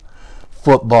 Johnny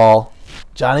Football,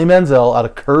 Johnny Manziel out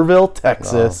of Kerrville,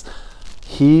 Texas. Oh.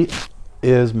 He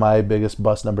is my biggest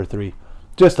bust, number 3.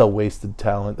 Just a wasted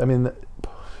talent. I mean,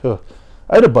 I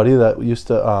had a buddy that used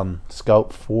to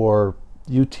scout for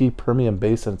UT Permian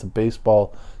Basin. It's a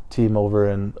baseball team over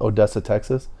in Odessa,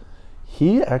 Texas.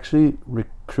 He actually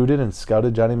recruited and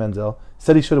scouted Johnny Manziel.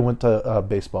 Said he should have went to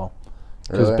baseball.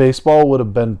 Because really? Baseball would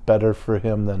have been better for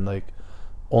him than like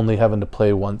only having to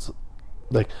play once.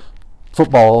 Like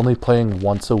football, only playing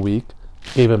once a week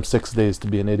gave him 6 days to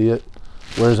be an idiot.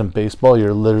 Whereas in baseball,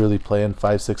 you're literally playing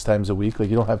 5-6 times a week. Like,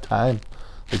 you don't have time.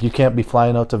 Like, you can't be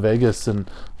flying out to Vegas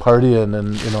and partying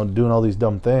and doing all these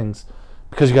dumb things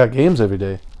because you got games every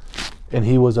day. And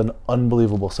he was an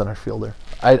unbelievable center fielder.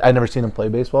 I never seen him play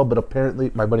baseball, but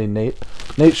apparently my buddy Nate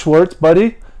Schwartz,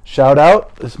 buddy, shout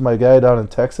out. This is my guy down in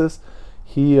Texas.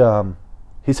 He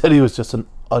said he was just an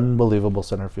unbelievable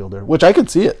center fielder, which I could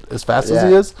see it as fast as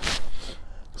he is.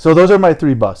 So those are my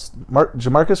 3 busts.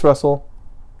 Jamarcus Russell,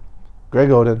 Greg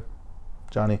Oden,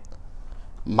 Johnny.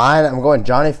 Mine, I'm going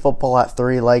Johnny Football at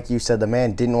 3. Like you said, the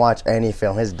man didn't watch any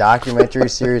film. His documentary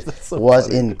series was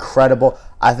incredible.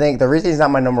 I think the reason he's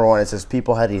not my number 1 is because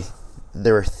people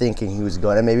they were thinking he was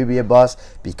going to maybe be a bust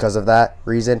because of that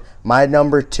reason. My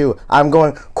number 2, I'm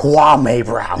going Kwame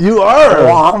Brown. You are?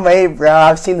 Kwame Brown.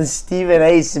 I've seen the Stephen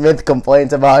A. Smith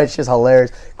complaints about it. It's just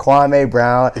hilarious. Kwame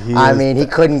Brown. He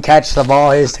couldn't catch the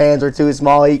ball. His hands were too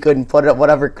small. He couldn't put it up.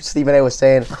 Whatever Stephen A. was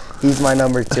saying. He's my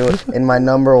number 2. And my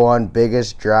number 1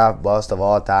 biggest draft bust of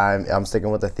all time, I'm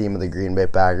sticking with the theme of the Green Bay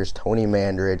Packers, Tony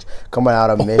Mandarich, coming out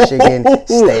of Michigan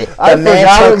State. I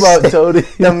forgot about Tony.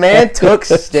 The man took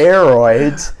steroids.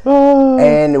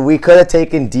 And we could have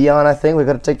taken Dion, I think.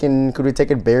 Could we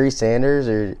taken Barry Sanders?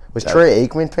 Or was Troy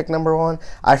Aikman pick number 1?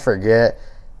 I forget.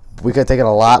 We could have taken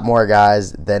a lot more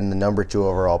guys than the number 2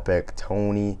 overall pick,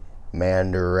 Tony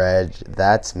Mandarich.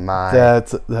 That's my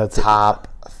that's top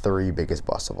 3 biggest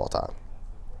busts of all time.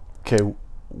 Okay,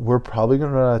 we're probably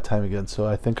going to run out of time again, so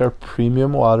I think our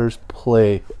Premium Waters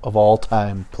play of all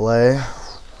time.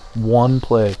 One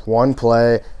play.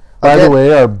 By the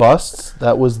way, our busts,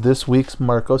 that was this week's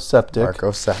Marco Septic.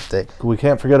 We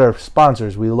can't forget our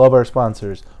sponsors. We love our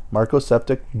sponsors. Marco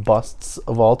Septic, busts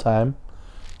of all time.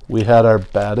 We had our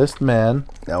baddest man.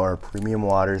 Now our Premium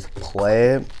Waters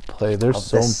play There's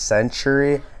of the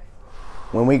century.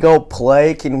 When we go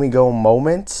play, can we go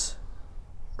moments?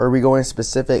 Or are we going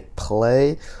specific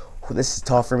play? Ooh, this is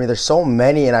tough for me. There's so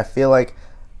many, and I feel like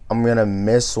I'm going to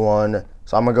miss one.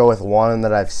 So I'm going to go with one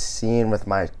that I've seen with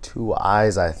my two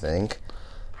eyes, I think.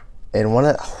 And one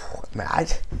of... man,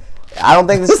 I don't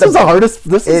think This is the hardest.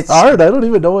 This is hard. I don't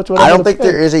even know which one. I don't think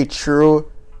there is a true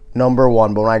number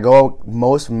one. But when I go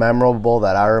most memorable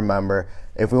that I remember...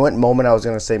 If we went moment, I was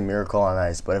going to say Miracle on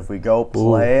Ice. But if we go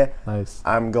play, nice.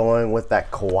 I'm going with that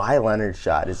Kawhi Leonard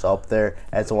shot. It's up there.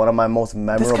 It's one of my most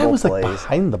memorable This guy was plays. like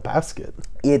behind the basket.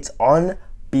 It's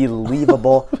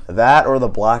unbelievable. That or the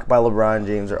block by LeBron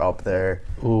James are up there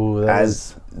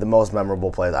as the most memorable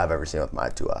plays I've ever seen with my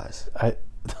two eyes.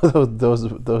 Those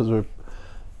were,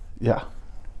 yeah.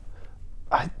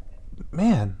 I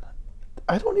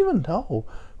don't even know.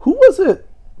 Who was it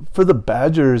for the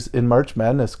Badgers in March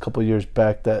Madness a couple years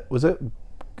back? That was it.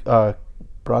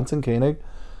 Bronson Koenig.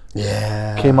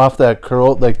 Yeah. Came off that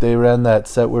curl, like they ran that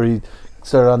set where he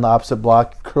started on the opposite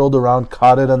block, curled around,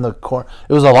 caught it on the corner.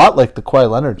 It was a lot like the Kawhi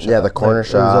Leonard shot. Yeah, the corner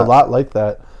shot. It was a lot like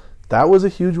that. That was a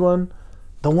huge one.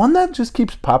 The one that just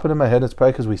keeps popping in my head, it's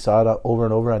probably because we saw it over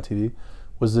and over on TV,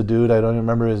 was the dude, I don't even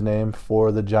remember his name,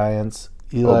 for the Giants.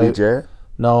 Eli. OBJ?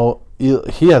 No,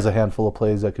 he has a handful of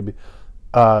plays that could be.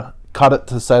 Caught it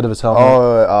to the side of his helmet.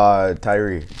 Oh,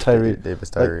 Tyree. Davis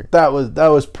Tyree. Like, that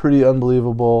was pretty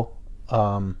unbelievable.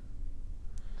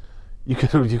 You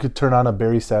could turn on a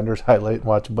Barry Sanders highlight and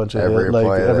watch a bunch of Every hit. Like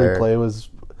play every there. play was.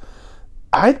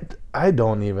 I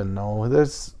don't even know.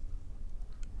 There's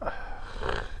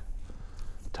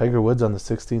Tiger Woods on the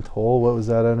 16th hole. What was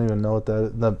that? I don't even know what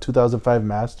that. The 2005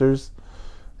 Masters.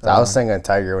 I was thinking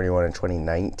Tiger when he won in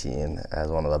 2019 as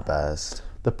one of the best.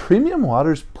 The Premium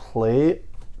Waters play.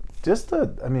 There's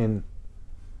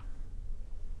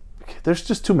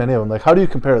just too many of them. Like, how do you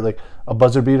compare it? Like a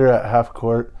buzzer beater at half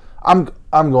court. I'm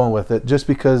going with it just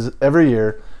because every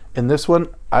year in this one,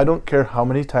 I don't care how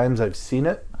many times I've seen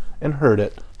it and heard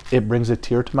it. It brings a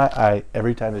tear to my eye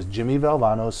every time. Is Jimmy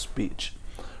Valvano's speech,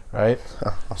 right?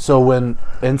 So when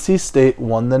NC State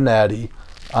won the Natty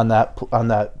on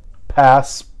that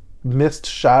pass missed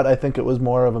shot, I think it was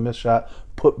more of a missed shot,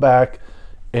 put back.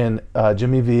 And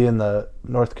Jimmy V in the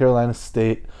North Carolina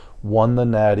State won the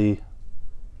Natty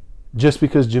just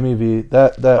because Jimmy V,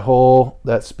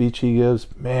 that speech he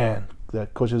gives, man,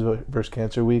 that Coaches vs.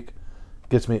 Cancer Week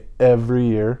gets me every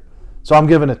year. So I'm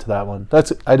giving it to that one.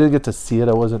 I didn't get to see it.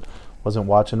 I wasn't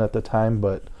watching at the time,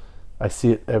 but I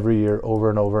see it every year over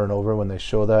and over and over when they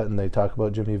show that and they talk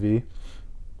about Jimmy V.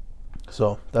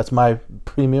 So that's my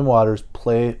Premium Waters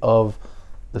play of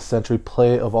the century,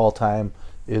 play of all time.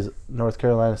 Is North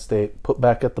Carolina State put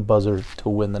back at the buzzer to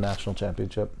win the national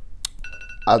championship.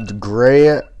 A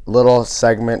great little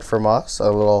segment from us, a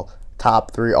little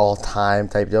top 3 all-time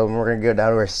type deal. And we're going to go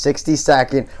down to our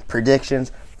 60-second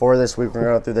predictions for this week. We're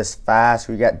going to go through this fast.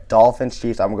 We got Dolphins,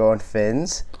 Chiefs. I'm going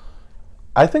Fins.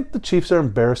 I think the Chiefs are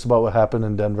embarrassed about what happened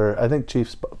in Denver. I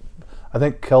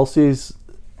think Kelsey's...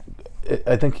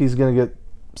 I think he's going to get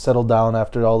settled down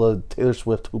after all the Taylor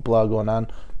Swift hoopla going on.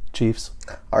 Chiefs.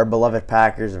 Our beloved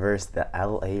Packers versus the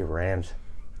LA Rams.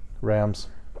 Rams.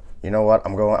 You know what?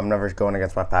 I'm never going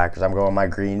against my Packers. I'm going my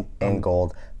green and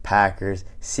gold Packers.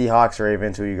 Seahawks,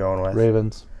 Ravens. Who are you going with?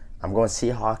 Ravens. I'm going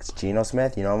Seahawks. Geno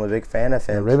Smith. You know I'm a big fan of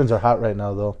him. The Ravens are hot right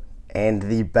now, though. And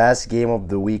the best game of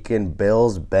the weekend,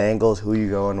 Bills, Bengals. Who are you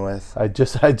going with? I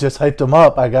just hyped him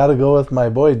up. I got to go with my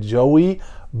boy Joey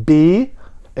B.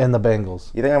 and the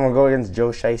Bengals. You think I'm going to go against Joe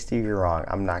Shiesty? You're wrong.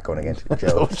 I'm not going against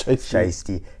Joe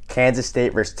Shiesty. Kansas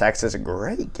State versus Texas.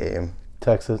 Great game.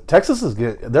 Texas is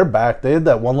good. They're back. They had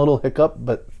that one little hiccup,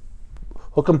 but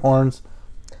hook 'em horns.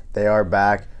 They are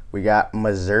back. We got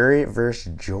Missouri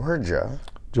versus Georgia.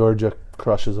 Georgia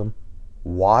crushes them.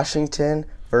 Washington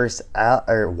versus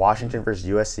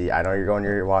USC. I know you're going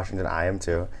to Washington. I am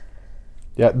too.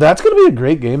 Yeah, that's going to be a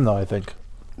great game, though, I think.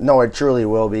 No, it truly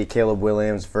will be. Caleb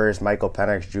Williams versus Michael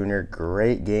Penix Jr.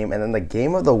 Great game. And then the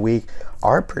game of the week,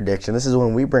 our prediction. This is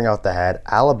when we bring out the head.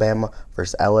 Alabama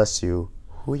versus LSU.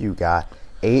 Who you got?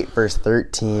 8 versus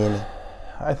 13.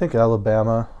 I think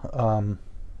Alabama.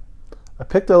 I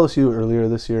picked LSU earlier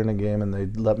this year in a game, and they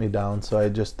let me down. So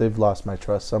they've lost my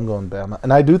trust. So I'm going Bama.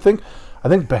 And I think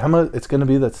Bama, it's going to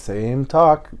be the same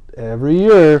talk every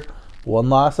year. One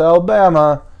loss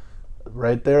Alabama.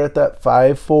 Right there at that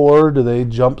 5-4, do they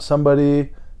jump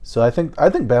somebody? So I think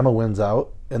Bama wins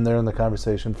out, and they're in the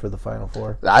conversation for the Final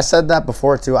Four. I said that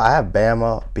before too. I have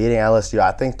Bama beating LSU.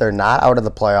 I think they're not out of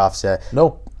the playoffs yet.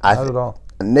 Nope, not at all.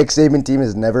 Nick Saban team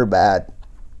is never bad.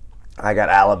 I got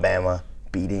Alabama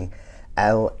beating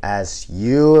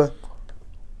LSU.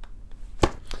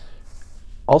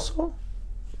 Also,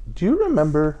 Do you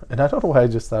remember, and I don't know why I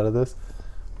just thought of this,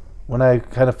 when I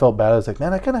kind of felt bad, I was like,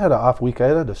 man, I kind of had an off week. I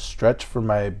had a stretch for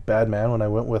my bad man when I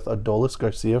went with Adolis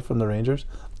Garcia from the Rangers.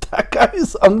 That guy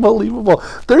is unbelievable.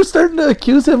 They're starting to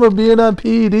accuse him of being on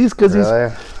PEDs because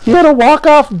Really? he had a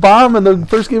walk-off bomb in the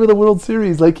first game of the World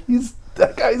Series. Like,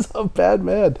 that guy's a bad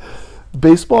man.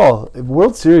 Baseball,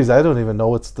 World Series, I don't even know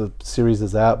what's the series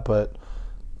is at, but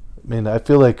I mean, I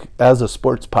feel like as a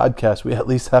sports podcast, we at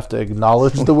least have to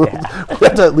acknowledge the world. We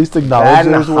have to at least acknowledge That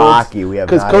and there's hockey, we have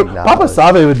because not acknowledged. Papa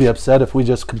Save would be upset if we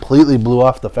just completely blew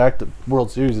off the fact that World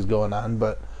Series is going on.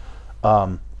 But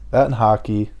that and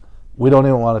hockey, we don't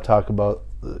even want to talk about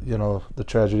the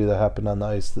tragedy that happened on the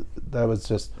ice. That was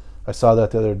just, I saw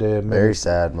that the other day. Very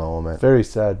sad moment. Very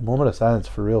sad moment of silence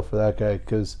for real for that guy,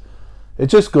 because it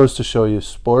just goes to show you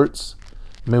sports.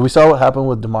 I mean, we saw what happened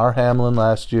with DeMar Hamlin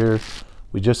last year.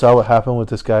 We just saw what happened with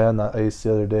this guy on the ice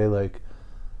the other day. Like,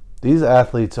 these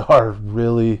athletes are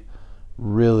really,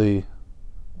 really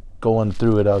going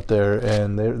through it out there,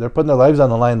 and they're putting their lives on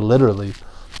the line literally.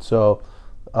 So,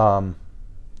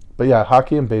 but yeah,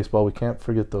 hockey and baseball, we can't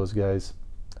forget those guys.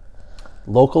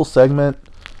 Local segment,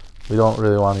 we don't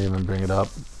really want to even bring it up.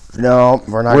 No,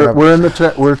 we're not. We're in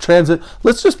the we're transit.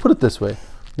 Let's just put it this way: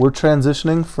 we're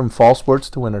transitioning from fall sports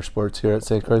to winter sports here at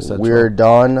St. Croix Central. We're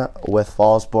done with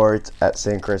fall sports at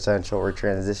St. Croix Central. We're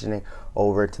transitioning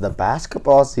over to the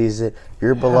basketball season.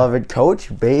 Your beloved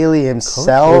Coach Bailey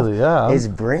himself is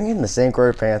bringing the St.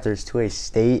 Croix Panthers to a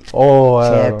state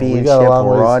championship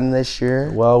run this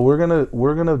year. Well, we're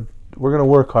gonna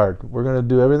work hard. We're gonna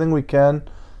do everything we can.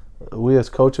 We as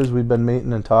coaches, we've been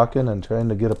meeting and talking and trying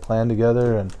to get a plan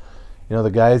together, and the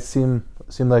guys seem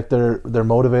like they're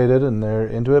motivated and they're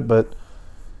into it, but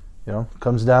it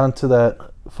comes down to that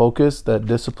focus, that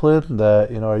discipline,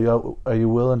 that are you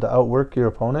willing to outwork your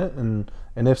opponent,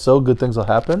 and if so, good things will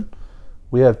happen.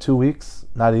 We have 2 weeks,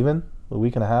 not even a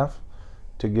week and a half,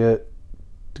 to get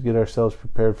ourselves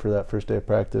prepared for that first day of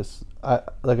practice.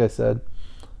 Like I said,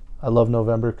 I love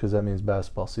November because that means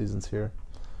basketball season's here.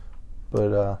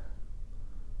 But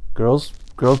girls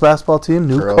basketball team,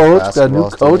 new coach, got a new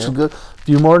coach, good,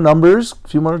 few more numbers,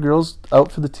 few more girls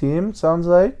out for the team, sounds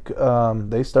like.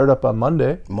 They start up on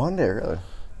Monday. Monday, really?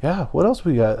 Yeah, what else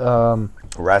we got?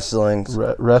 Wrestling.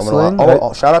 Wrestling.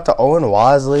 Shout out to Owen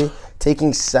Wasley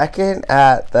taking second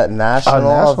at that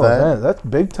national event. That's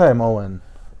big time, Owen.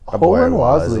 Owen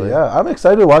Wasley, yeah. I'm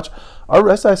excited to watch our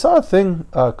rest. I saw a thing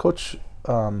Coach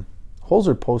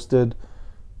Holzer posted.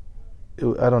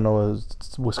 I don't know, it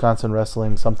was Wisconsin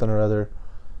Wrestling, something or other,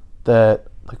 that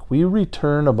we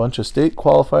return a bunch of state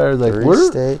qualifiers.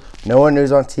 State. Noah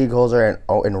News on Teague Holzer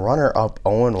and runner-up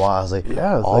Owen Wasley.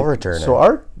 Yeah, all returning. So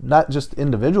our, not just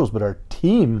individuals, but our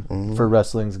team for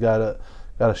wrestling's got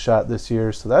a shot this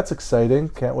year. So that's exciting.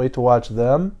 Can't wait to watch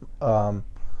them.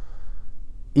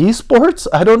 Esports.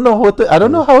 I don't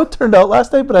know how it turned out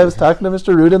last night, but I was talking to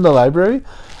Mr. Root in the library,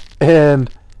 and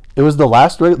it was the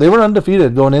last. They were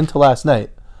undefeated going into last night,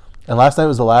 and last night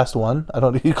was the last one. I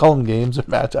don't know, you call them games or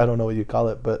match. I don't know what you call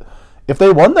it, but if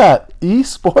they won that,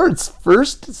 esports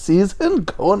first season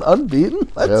going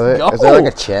unbeaten, let's go. Is there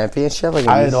a championship?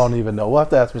 I don't even know. We'll have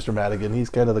to ask Mr. Madigan. He's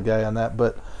kind of the guy on that,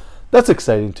 but that's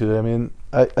exciting too. I mean,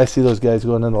 I see those guys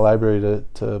going in the library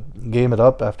to game it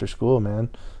up after school. Man,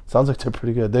 sounds like they're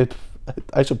pretty good.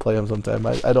 I should play them sometime.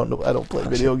 I don't know. I don't play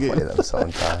video games. Play them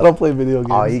sometime. I don't play video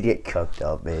games. Oh, you get cooked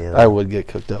up, man. I would get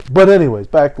cooked up. But anyways,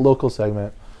 back to local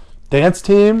segment. Dance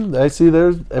team. I see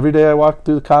there's every day I walk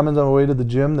through the commons on my way to the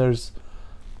gym. There's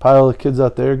a pile of kids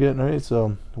out there getting ready.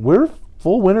 So we're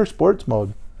full winter sports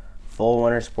mode. Full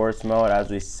winter sports mode, as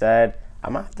we said.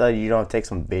 I'm gonna have to take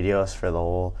some videos for the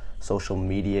whole social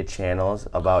media channels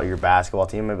about your basketball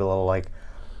team. Maybe a little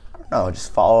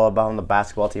just follow about on the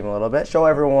basketball team a little bit. Show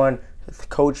everyone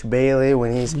Coach Bailey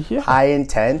when he's high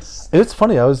intense. It's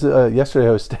funny. I was yesterday.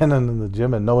 I was standing in the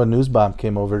gym and Noah Newsbaum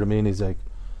came over to me and he's like,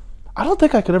 "I don't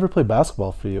think I could ever play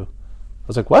basketball for you." I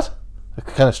was like, "What?" It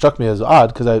kind of struck me as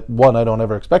odd because I don't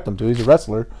ever expect him to. He's a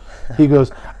wrestler. He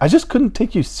goes, "I just couldn't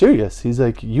take you serious." He's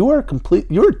like, "You are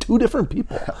two different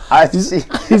people."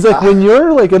 He's like, when you're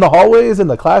in the hallways, in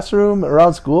the classroom,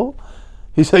 around school,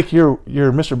 he's like, you're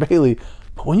Mr. Bailey.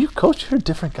 But when you coach, you're a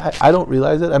different guy. I don't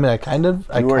realize it. I mean, I kind of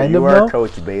know.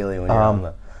 Coach Bailey when you're on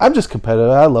the. I'm just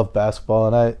competitive. I love basketball,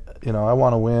 and I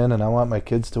want to win, and I want my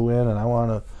kids to win, and I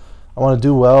want to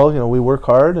do well. We work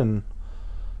hard and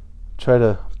try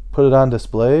to put it on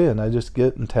display, and I just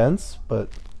get intense. But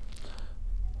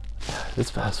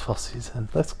it's basketball season.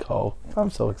 Let's go! I'm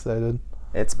so excited.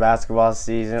 It's basketball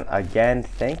season again.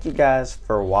 Thank you guys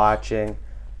for watching.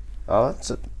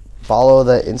 Follow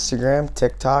the Instagram,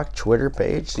 TikTok, Twitter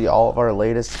page. See all of our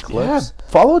latest clips. Yeah,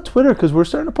 follow Twitter because we're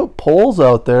starting to put polls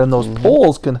out there, and those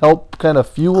polls can help kind of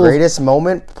fuel. Greatest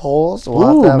moment polls.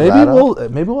 Ooh, maybe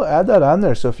we'll add that on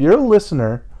there. So if you're a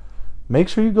listener, make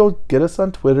sure you go get us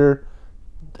on Twitter.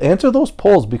 Answer those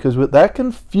polls because that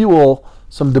can fuel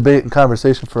some debate and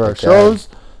conversation for our shows.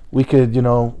 We could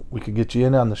get you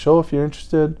in on the show if you're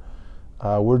interested.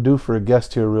 We're due for a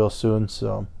guest here real soon,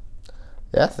 so.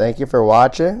 Yeah, thank you for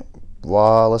watching.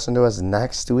 Well, listen to us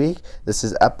next week. This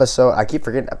is I keep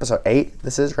forgetting episode 8.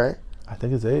 This is, right? I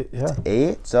think it's 8, yeah. It's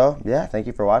 8. So, yeah, thank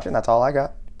you for watching. That's all I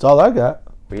got. That's all I got.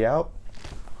 We out.